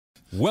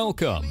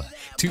Welcome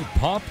to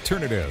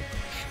Popternative,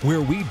 where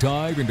we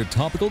dive into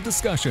topical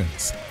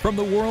discussions from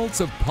the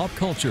worlds of pop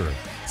culture,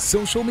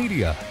 social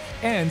media,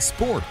 and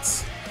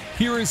sports.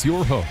 Here is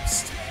your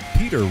host,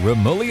 Peter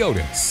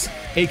Remoliotis,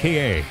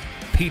 aka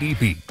PD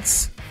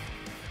Beats.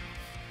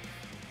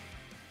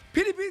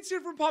 PD Beats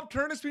here from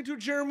Popternative, speaking to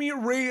Jeremy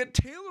Ray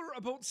Taylor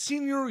about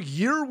Senior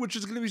Year, which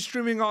is going to be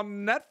streaming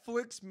on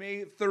Netflix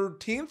May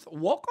 13th.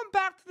 Welcome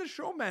back to the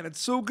show, man.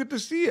 It's so good to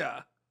see you.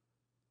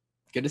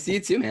 Good to see you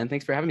too, man.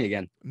 Thanks for having me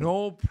again.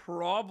 No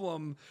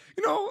problem.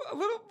 You know, a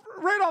little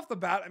right off the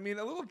bat, I mean,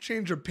 a little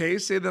change of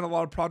pace, say, than a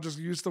lot of projects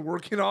you're used to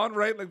working on,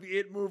 right? Like the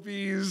It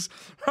movies,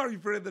 Are You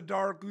Afraid of the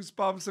Dark,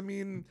 Goosebumps, I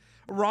mean,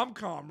 a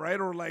rom-com, right?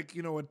 Or like,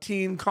 you know, a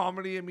teen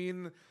comedy. I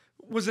mean,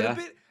 was it a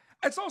bit,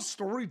 it's all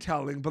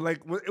storytelling, but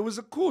like, it was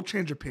a cool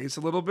change of pace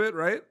a little bit,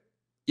 right?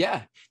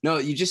 Yeah. No,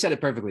 you just said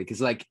it perfectly. Cause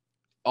like,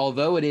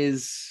 although it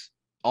is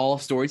all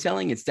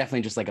storytelling, it's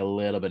definitely just like a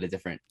little bit of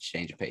different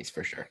change of pace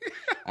for sure.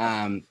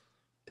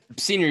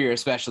 Senior year,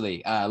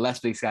 especially less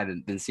big sky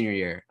than senior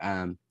year.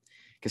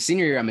 Because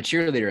senior year, I'm a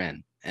cheerleader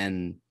in,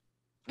 and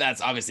that's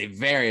obviously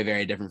very,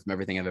 very different from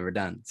everything I've ever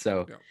done.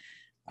 So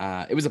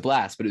it was a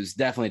blast, but it was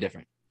definitely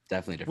different.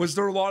 Definitely different. Was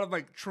there a lot of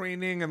like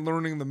training and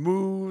learning the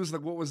moves?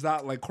 Like, what was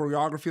that like?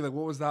 Choreography? Like,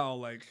 what was that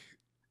all like?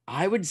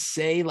 I would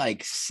say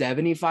like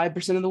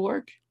 75% of the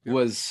work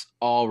was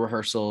all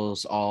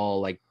rehearsals,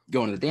 all like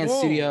going to the dance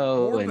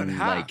studio, and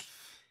like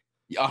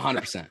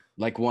 100%,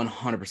 like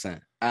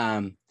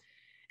 100%.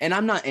 And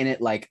I'm not in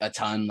it like a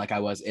ton, like I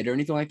was it or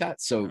anything like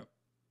that. So,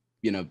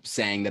 you know,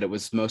 saying that it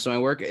was most of my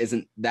work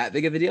isn't that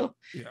big of a deal.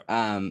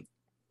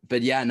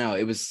 But yeah, no,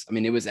 it was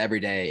every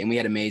day, and we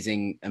had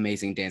amazing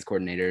dance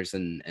coordinators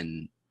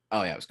and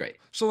oh yeah, it was great.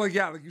 So like,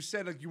 yeah, like you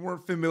said, like you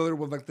weren't familiar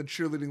with like the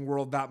cheerleading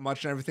world that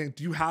much and everything.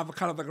 Do you have a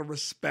kind of like a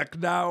respect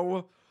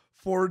now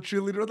for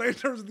cheerleader, like in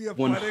terms of the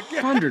athletic?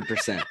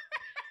 100%.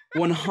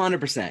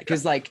 100%.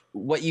 Because like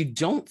what you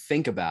don't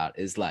think about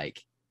is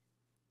like,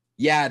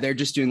 yeah, they're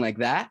just doing like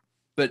that,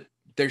 but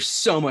there's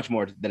so much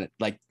more than it,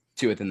 like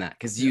to it than that.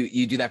 Because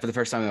you do that for the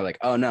first time, and they're like,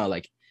 oh no,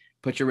 like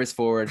put your wrist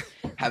forward,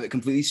 have it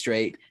completely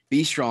straight,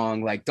 be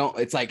strong. Like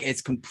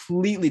it's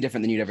completely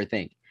different than you'd ever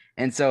think.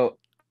 And so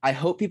I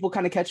hope people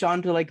kind of catch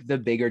on to like the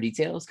bigger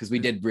details, because we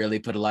did really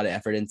put a lot of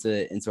effort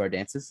into our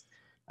dances.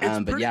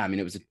 But yeah, I mean,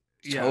 it was a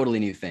totally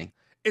new thing.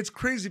 It's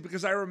crazy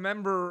because I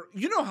remember,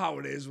 you know how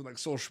it is with like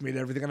social media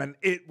and everything, and then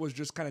it was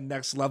just kind of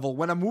next level.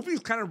 When a movie is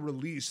kind of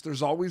released,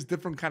 there's always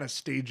different kind of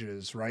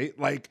stages, right?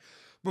 Like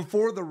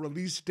before the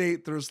release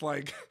date, there's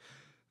like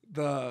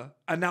the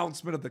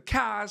announcement of the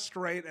cast,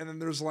 right? And then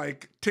there's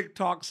like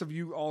TikToks of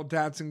you all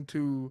dancing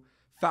to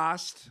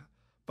Fast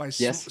by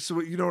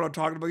so you know what I'm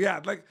talking about? Yeah,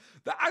 like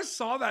I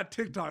saw that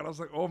TikTok and I was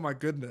like, oh my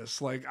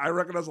goodness. Like I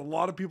recognize a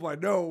lot of people I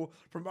know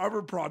from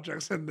other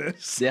projects in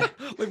this. Yeah.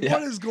 What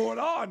is going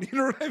on? You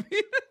know what I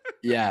mean?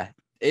 Yeah.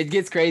 It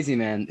gets crazy,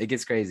 man. It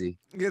gets crazy.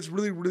 It gets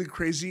really, really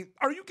crazy.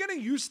 Are you getting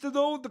used to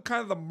though the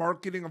kind of the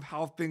marketing of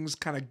how things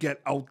kind of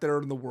get out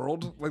there in the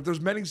world? Like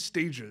there's many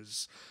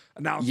stages,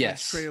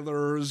 announcements,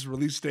 trailers,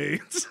 release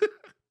dates.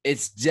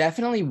 It's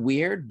definitely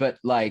weird, but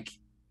like,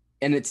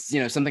 and it's, you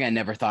know, something I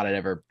never thought I'd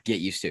ever get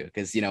used to,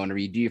 because, you know, whenever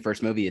you do your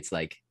first movie, it's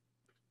like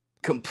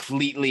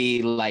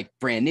completely like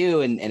brand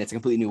new and it's a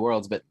completely new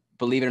world. But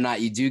believe it or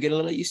not, you do get a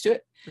little used to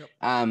it.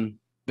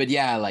 But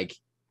yeah, like,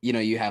 you know,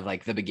 you have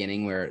like the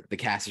beginning where the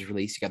cast is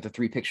released. You got the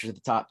 3 pictures at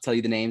the top, tell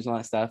you the names and all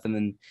that stuff. And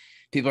then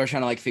people are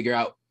trying to like figure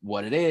out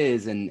what it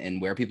is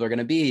and where people are going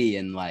to be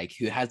and like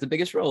who has the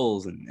biggest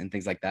roles and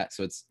things like that.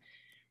 So it's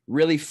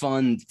really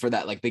fun for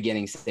that like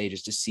beginning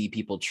stages to see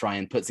people try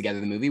and put together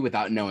the movie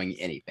without knowing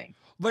anything.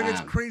 Like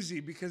it's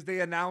crazy because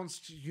they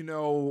announced, you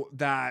know,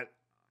 that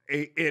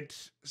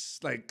it's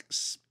like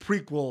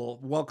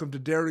prequel Welcome to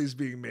Derry is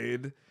being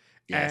made.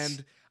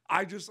 And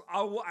I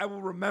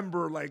will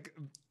remember like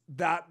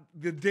that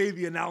the day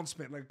the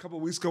announcement, like a couple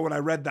of weeks ago when I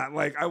read that,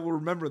 like I will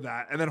remember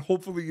that. And then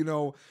hopefully, you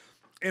know,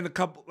 in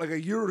a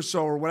year or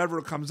so or whatever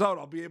it comes out,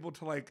 I'll be able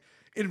to like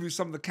interview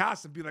some of the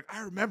cast and be like,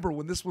 I remember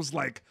when this was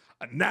like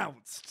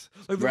announced.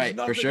 Like there's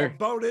nothing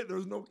about it.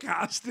 There's no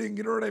casting.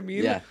 You know what I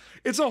mean? Yeah.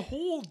 It's a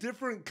whole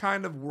different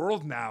kind of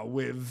world now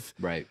with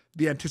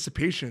the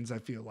anticipations, I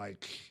feel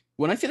like.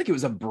 When I feel like it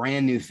was a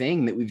brand new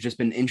thing that we've just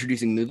been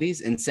introducing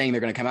movies and saying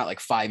they're going to come out like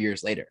 5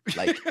 years later.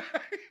 Like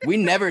we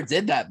never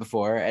did that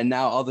before. And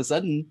now all of a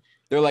sudden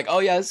they're like, oh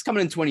yeah, this is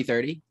coming in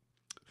 2030.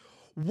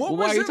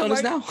 Why are you telling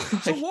us now?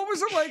 So what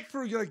was it like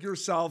for like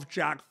yourself,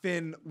 Jack,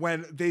 Finn,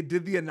 when they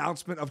did the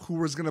announcement of who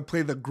was going to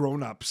play the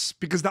grown-ups?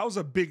 Because that was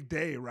a big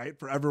day, right?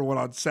 For everyone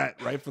on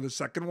set, right? For the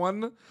second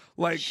one.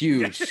 Like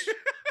huge.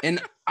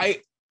 And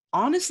I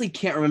honestly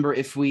can't remember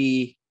if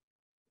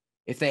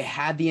they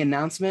had the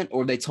announcement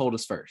or they told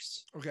us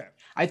first. Okay.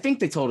 I think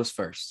they told us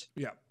first.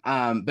 Yeah.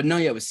 But no,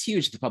 yeah, it was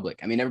huge to the public.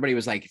 I mean, everybody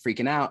was like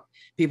freaking out.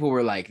 People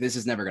were like, this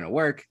is never going to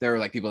work. There were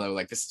like people that were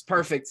like, this is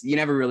perfect. You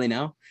never really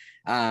know.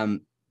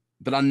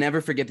 But I'll never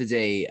forget the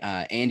day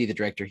Andy, the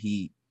director,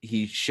 he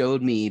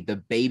showed me the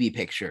baby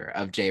picture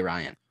of Jay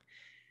Ryan.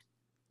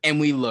 And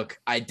we look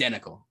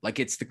identical. Like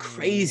it's the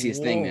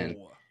craziest thing, man.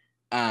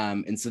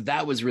 And so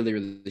that was really,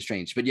 really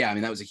strange. But yeah, I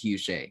mean, that was a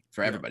huge day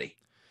for everybody.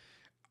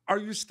 Are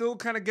you still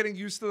kind of getting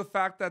used to the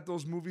fact that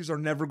those movies are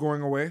never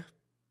going away?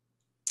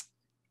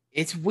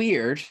 It's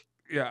weird.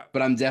 Yeah.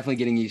 But I'm definitely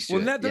getting used to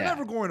it. They're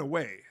never going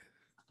away.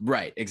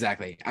 Right,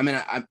 exactly. I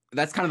mean,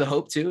 that's kind of the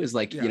hope too, is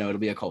like, it'll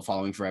be a cult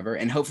following forever.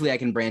 And hopefully I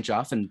can branch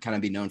off and kind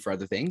of be known for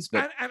other things.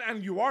 But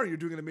and you're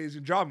doing an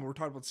amazing job. And we're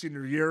talking about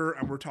senior year,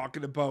 and we're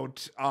talking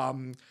about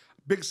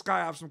Big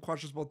Sky. I have some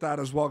questions about that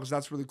as well, because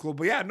that's really cool.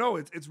 But yeah, no,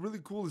 it's really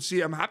cool to see.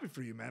 I'm happy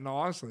for you, man. No,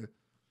 honestly.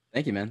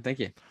 Thank you, man. Thank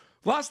you.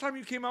 Last time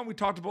you came on, we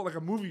talked about like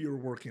a movie you were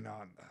working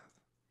on.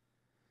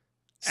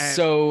 And,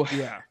 so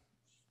yeah,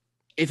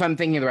 if I'm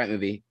thinking of the right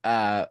movie,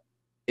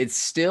 it's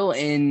still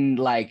in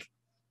like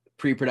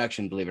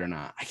pre-production, believe it or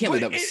not. I can't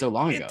believe that was so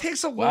long ago. It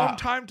takes a long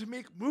time to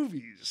make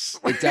movies.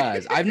 It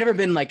does. I've never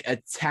been like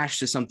attached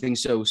to something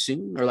so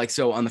soon, or like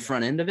so on the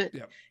front end of it.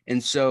 Yeah.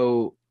 And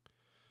so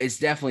it's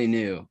definitely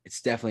new.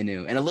 It's definitely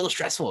new and a little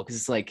stressful, because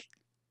it's like,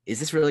 is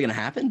this really going to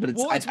happen? But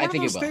it's, it's I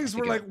think those it will. things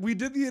where like we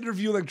did the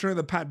interview like during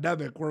the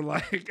pandemic, where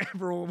like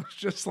everyone was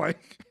just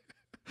like,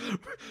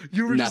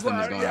 you were Nothing just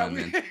like, was going on,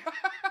 man.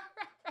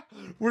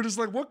 We're just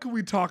like, what can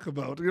we talk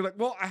about? And you're like,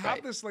 well, I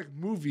have this like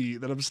movie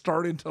that I'm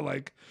starting to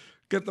like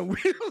get the wheels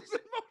in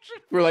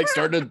motion. We're like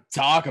starting to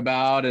talk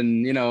about,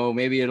 and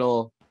maybe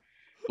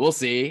we'll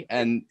see.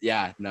 And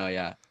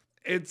we're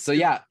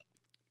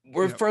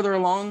further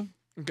along.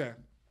 Okay.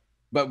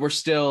 But we're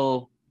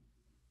still,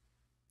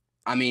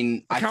 I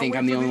mean, I think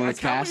I'm the only one that's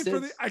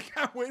casted. I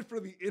can't wait for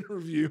the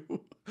interview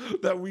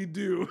that we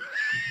do.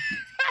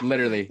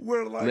 Literally.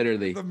 Where like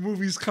the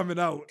movie's coming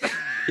out.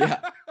 Yeah.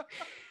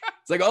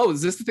 It's like, oh,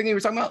 is this the thing you were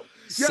talking about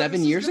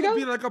 7 years ago?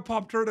 Be like a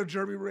Popternative,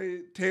 Jeremy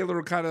Ray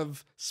Taylor kind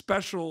of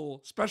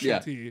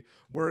specialty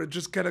where it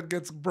just kind of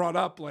gets brought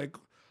up. Like,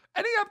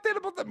 any update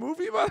about the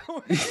movie, by the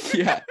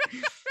way? Yeah.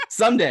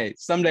 Someday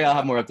I'll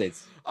have more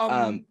updates.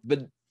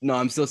 But no,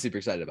 I'm still super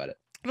excited about it.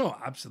 No,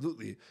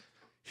 absolutely.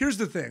 Here's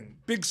the thing.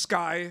 Big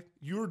Sky,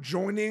 you're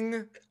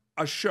joining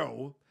a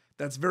show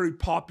that's very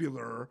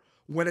popular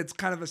when it's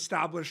kind of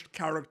established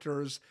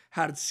characters,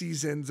 had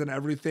seasons and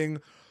everything.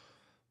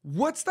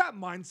 What's that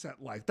mindset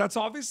like? That's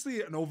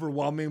obviously an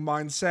overwhelming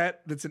mindset.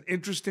 That's an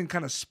interesting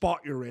kind of spot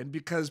you're in,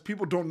 because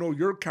people don't know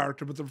your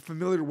character, but they're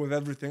familiar with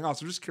everything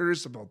else. I'm just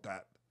curious about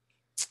that.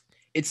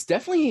 It's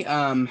definitely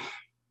a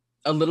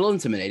little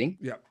intimidating.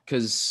 Yeah.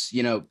 Because,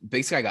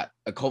 Big Sky got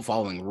a cult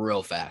following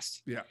real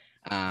fast. Yeah.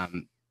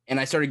 And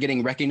I started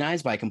getting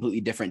recognized by a completely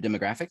different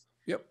demographic.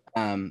 Yep.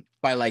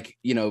 By like,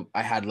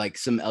 I had like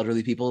some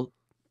elderly people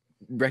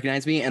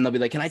recognize me, and they'll be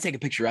like, "Can I take a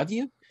picture of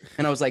you?"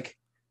 And I was like,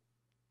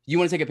 "You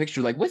want to take a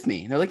picture like with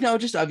me?" And they're like, "No,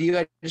 just of you.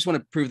 I just want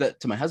to prove that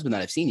to my husband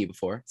that I've seen you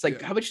before." It's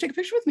like, how about you take a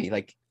picture with me?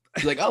 Like,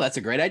 she's like, "Oh, that's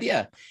a great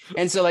idea."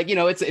 And so like,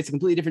 it's a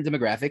completely different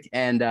demographic,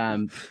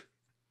 and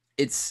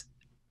it's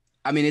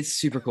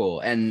super cool.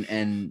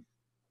 And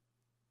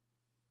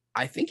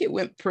I think it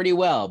went pretty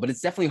well, but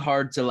it's definitely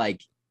hard to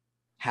like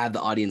have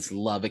the audience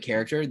love a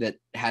character that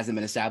hasn't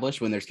been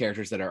established when there's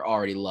characters that are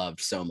already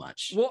loved so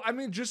much. Well, I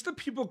mean, just the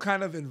people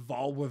kind of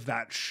involved with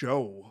that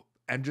show,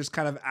 and just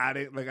kind of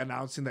adding, like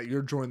announcing that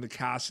you're joining the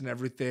cast and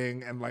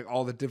everything, and like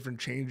all the different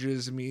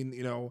changes. I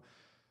mean,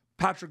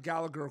 Patrick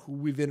Gallagher, who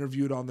we've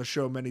interviewed on the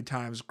show many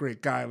times,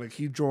 great guy. Like,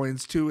 he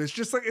joins too. It's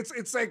just like,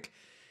 it's like,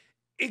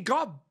 it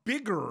got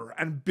bigger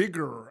and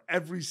bigger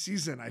every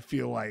season, I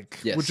feel like,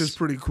 which is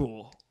pretty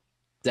cool.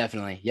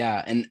 Definitely.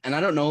 Yeah. And I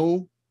don't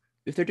know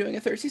if they're doing a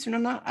third season or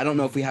not. I don't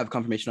know if we have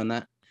confirmation on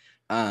that.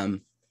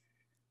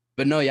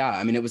 But no, yeah,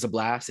 I mean, it was a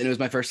blast, and it was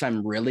my first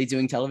time really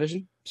doing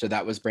television. So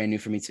that was brand new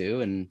for me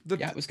too. And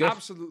it was good.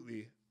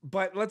 Absolutely.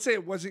 But let's say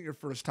it wasn't your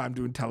first time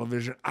doing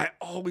television. I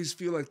always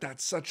feel like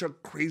that's such a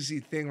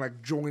crazy thing,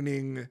 like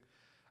joining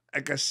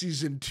like a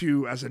season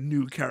 2 as a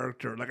new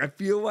character. Like, I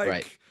feel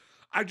like,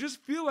 I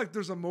just feel like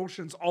there's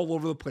emotions all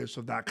over the place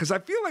with that, because I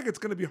feel like it's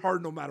going to be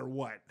hard no matter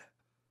what.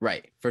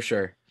 Right. For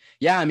sure.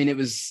 Yeah. I mean, it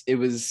was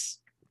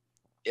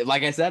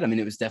like I said, I mean,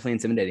 it was definitely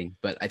intimidating,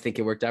 but I think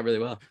it worked out really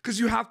well. Because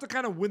you have to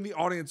kind of win the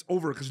audience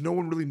over, because no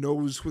one really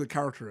knows who the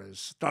character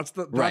is. That's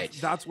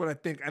what I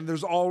think. And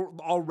there's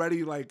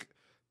already like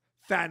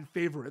fan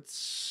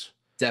favorites.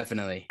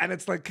 Definitely. And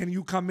it's like, can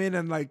you come in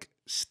and like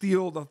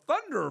steal the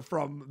thunder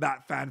from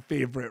that fan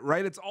favorite?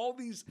 Right. It's all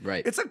these.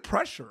 Right. It's like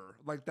pressure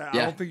like that.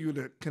 Yeah. I don't think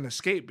you can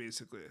escape,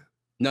 basically.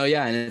 No,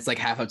 yeah, and it's like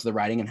half up to the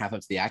writing and half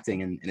up to the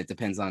acting, and it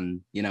depends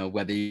on,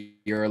 whether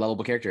you're a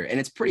lovable character. And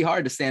it's pretty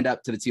hard to stand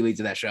up to the 2 leads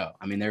of that show.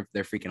 I mean, they're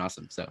freaking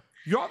awesome. So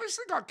you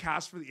obviously got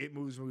cast for the 8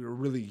 movies when we were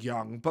really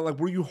young, but like,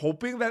 were you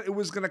hoping that it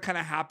was going to kind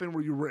of happen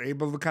where you were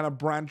able to kind of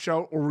branch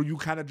out, or were you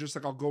kind of just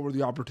like, I'll go where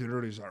the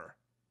opportunities are?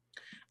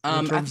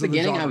 At the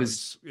beginning, I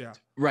was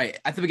right.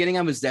 At the beginning,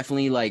 I was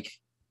definitely like,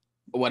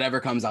 whatever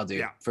comes, I'll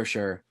do for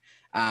sure.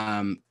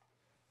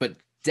 But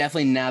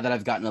definitely now that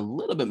I've gotten a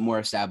little bit more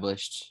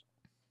established,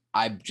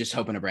 I'm just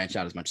hoping to branch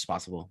out as much as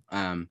possible.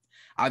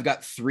 I've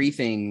got 3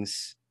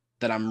 things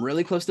that I'm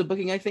really close to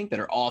booking, I think, that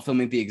are all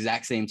filming at the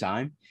exact same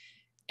time.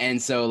 And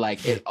so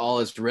like, it all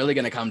is really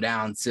going to come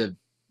down to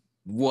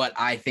what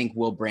I think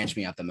will branch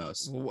me out the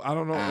most. Well, I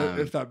don't know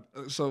if that.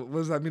 So what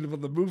does that mean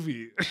about the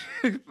movie?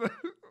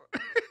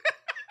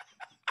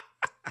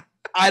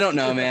 I don't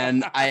know,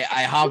 man.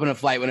 I hop on a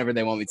flight whenever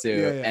they want me to,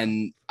 Yeah.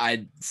 and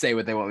I say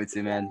what they want me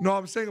to, man. No,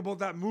 I'm saying about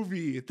that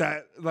movie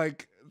that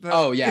like.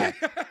 Oh yeah,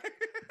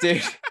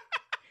 dude.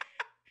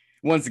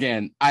 Once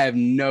again, I have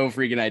no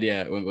freaking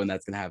idea when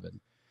that's gonna happen.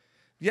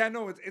 Yeah,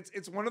 no,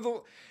 it's one of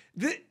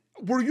the.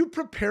 Were you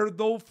prepared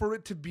though for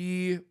it to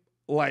be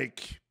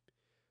like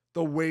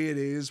the way it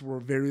is? We're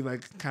very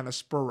like kind of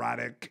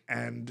sporadic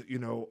and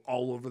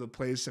all over the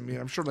place. I mean,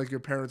 I'm sure like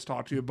your parents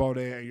talked to you about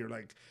it, and you're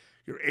like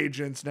your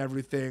agents and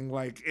everything.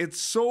 Like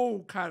it's so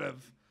kind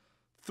of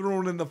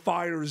thrown in the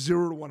fire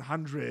 0 to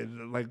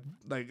 100. Like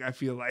I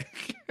feel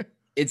like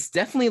it's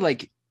definitely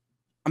like.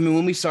 I mean,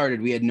 when we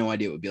started, we had no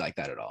idea it would be like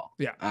that at all.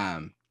 Yeah.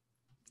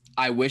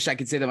 I wish I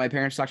could say that my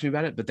parents talked to me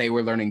about it, but they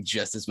were learning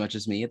just as much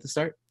as me at the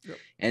start. Yep.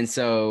 And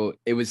so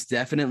it was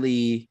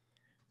definitely,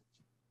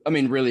 I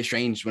mean, really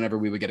strange whenever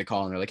we would get a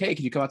call and they're like, hey,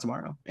 can you come out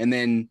tomorrow? And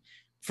then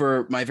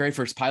for my very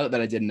first pilot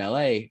that I did in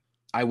LA,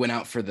 I went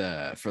out for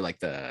the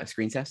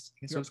screen test,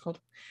 I guess what it's called.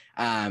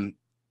 And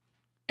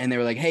they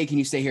were like, hey, can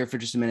you stay here for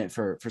just a minute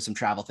for some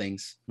travel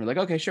things? And we're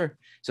like, okay, sure.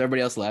 So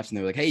everybody else left and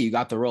they were like, hey, you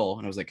got the role.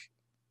 And I was like,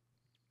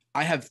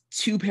 I have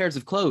 2 pairs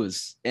of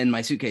clothes in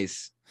my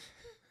suitcase.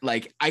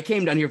 Like I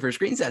came down here for a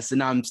screen test and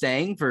now I'm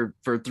staying for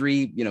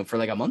 3, for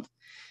like a month.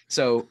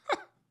 So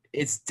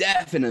it's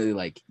definitely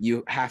like,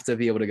 you have to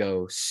be able to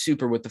go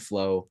super with the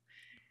flow.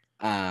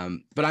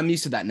 But I'm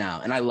used to that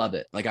now and I love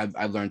it. Like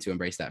I've learned to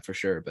embrace that for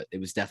sure, but it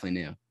was definitely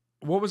new.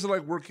 What was it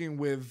like working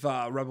with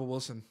Rebel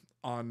Wilson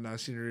on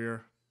senior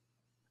year?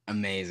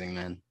 Amazing,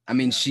 man. I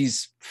mean,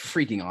 she's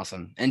freaking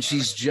awesome. And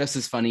she's just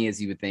as funny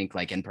as you would think,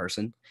 like in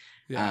person.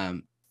 Yeah.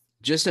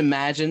 Just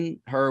imagine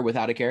her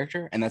without a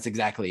character, and that's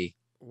exactly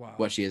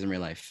what she is in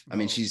real life. I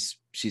mean, she's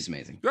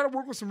amazing. You got to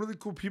work with some really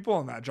cool people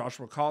on that.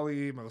 Joshua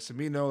Colley, Michael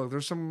Cimino. Like,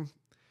 there's some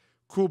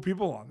cool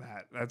people on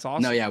that. That's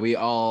awesome. No, yeah, we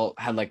all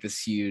had like this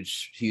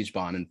huge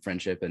bond and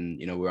friendship, and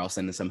we were all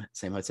staying in the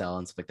same hotel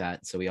and stuff like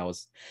that. So we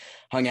always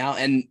hung out,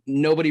 and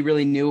nobody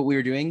really knew what we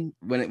were doing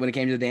when it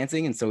came to the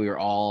dancing, and so we were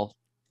all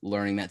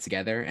learning that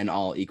together and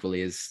all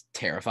equally as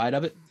terrified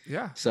of it.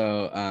 Yeah.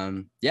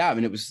 So yeah, I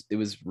mean, it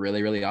was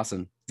really, really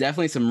awesome.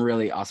 Definitely some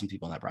really awesome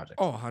people in that project.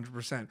 Oh,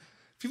 100%.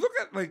 If you look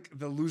at like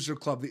the Loser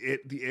Club, the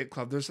It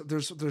Club,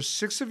 there's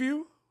 6 of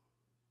you.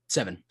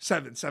 7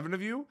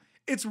 of you.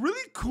 It's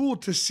really cool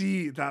to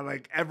see that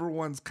like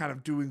everyone's kind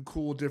of doing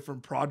cool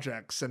different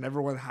projects and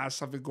everyone has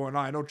something going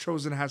on. I know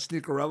Chosen has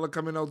Sneakerella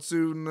coming out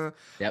soon.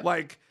 Yep.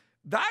 Like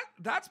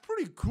that's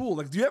pretty cool.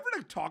 Like, do you ever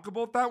like talk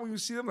about that when you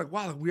see them? Like,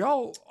 wow, like,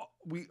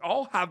 we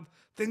all have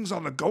things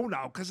on the go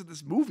now because of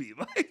this movie.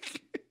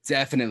 Like,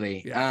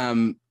 definitely. Yeah.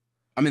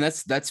 I mean,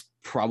 that's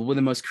probably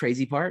the most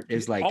crazy part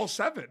is like all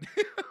 7.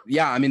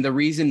 Yeah. I mean, the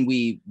reason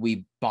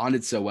we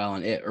bonded so well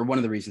on it, or one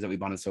of the reasons that we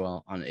bonded so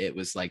well on it,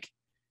 was like,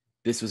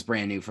 this was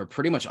brand new for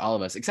pretty much all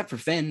of us, except for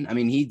Finn. I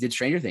mean, he did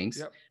Stranger Things,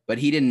 Yep. but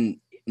he didn't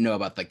know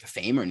about like the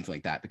fame or anything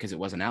like that because it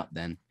wasn't out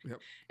then. Yep.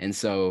 And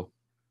so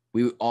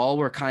we all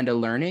were kind of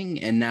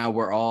learning, and now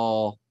we're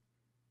all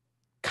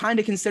kind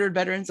of considered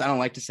veterans. I don't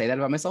like to say that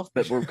about myself,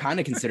 but we're kind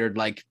of considered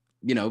like,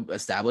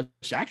 established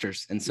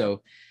actors. And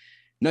so,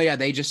 no, yeah,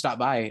 they just stopped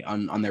by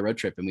on their road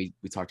trip, and we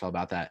talked all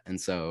about that. And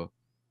so,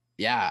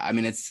 yeah, I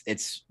mean,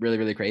 it's really,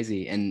 really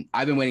crazy. And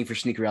I've been waiting for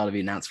Sneakerella to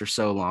be announced for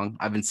so long.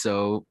 I've been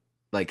so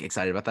like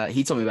excited about that.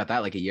 He told me about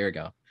that like a year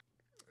ago.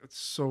 It's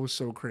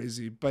so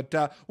crazy. But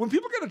when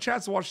people get a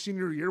chance to watch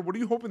Senior Year, what are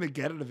you hoping to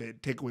get out of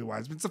it, takeaway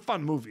wise? It's a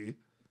fun movie.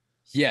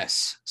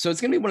 Yes. So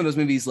it's going to be one of those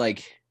movies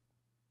like,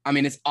 I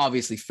mean, it's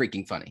obviously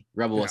freaking funny.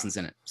 Rebel Wilson's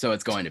in it. So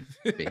it's going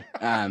to be.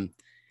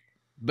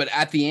 But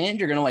at the end,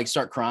 you're going to like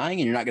start crying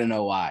and you're not going to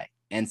know why.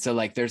 And so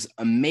like, there's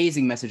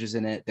amazing messages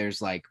in it.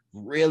 There's like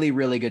really,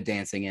 really good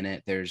dancing in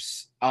it. Dude,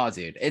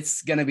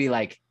 it's going to be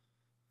like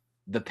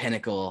the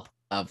pinnacle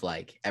of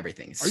like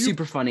everything.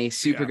 Super funny,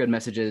 super good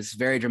messages,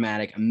 very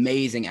dramatic,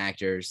 amazing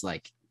actors.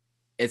 Like,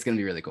 it's going to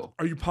be really cool.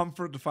 Are you pumped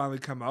for it to finally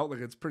come out? Like,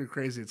 it's pretty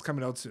crazy. It's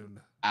coming out soon.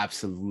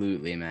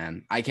 Absolutely,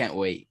 man. I can't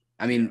wait.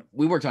 I mean,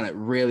 we worked on it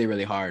really,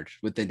 really hard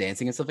with the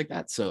dancing and stuff like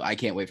that. So I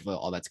can't wait for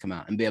all that to come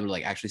out and be able to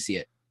like actually see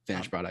it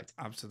finished product.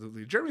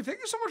 Absolutely. Jeremy, thank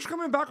you so much for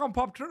coming back on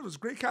Popternative. It was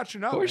great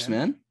catching up. Of course,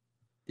 man.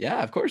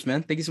 Yeah, of course,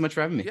 man. Thank you so much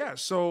for having me. Yeah.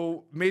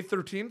 So May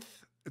 13th,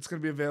 it's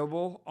going to be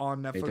available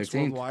on Netflix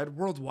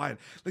worldwide.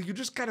 Like, you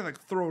just kind of like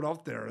throw it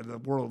out there and the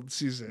world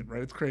sees it,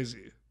 right? It's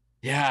crazy.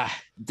 Yeah,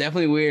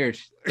 definitely weird.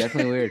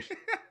 Definitely weird.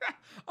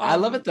 I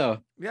love it though.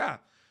 Yeah.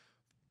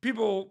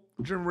 People,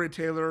 Jeremy Ray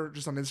Taylor,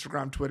 just on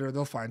Instagram, Twitter,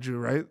 they'll find you,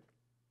 right?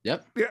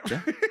 Yep.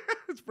 Yeah.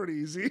 It's pretty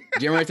easy.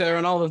 Jeremy Ray Taylor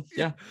on all of them.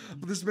 Yeah.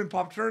 But this has been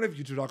Popternative,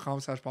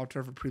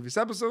 youtube.com/Popternative for previous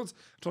episodes.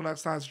 Until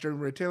next time, it's Jeremy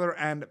Ray Taylor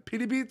and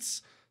Petey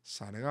Beats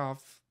signing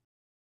off.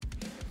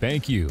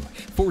 Thank you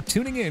for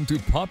tuning in to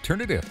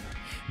Popternative.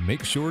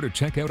 Make sure to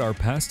check out our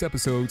past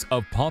episodes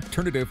of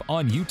Popternative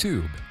on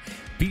YouTube.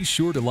 Be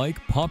sure to like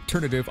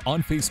Popternative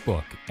on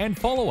Facebook and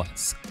follow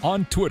us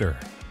on Twitter.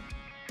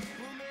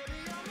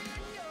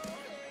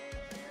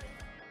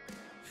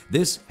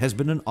 This has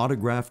been an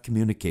Autograph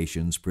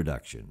Communications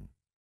production.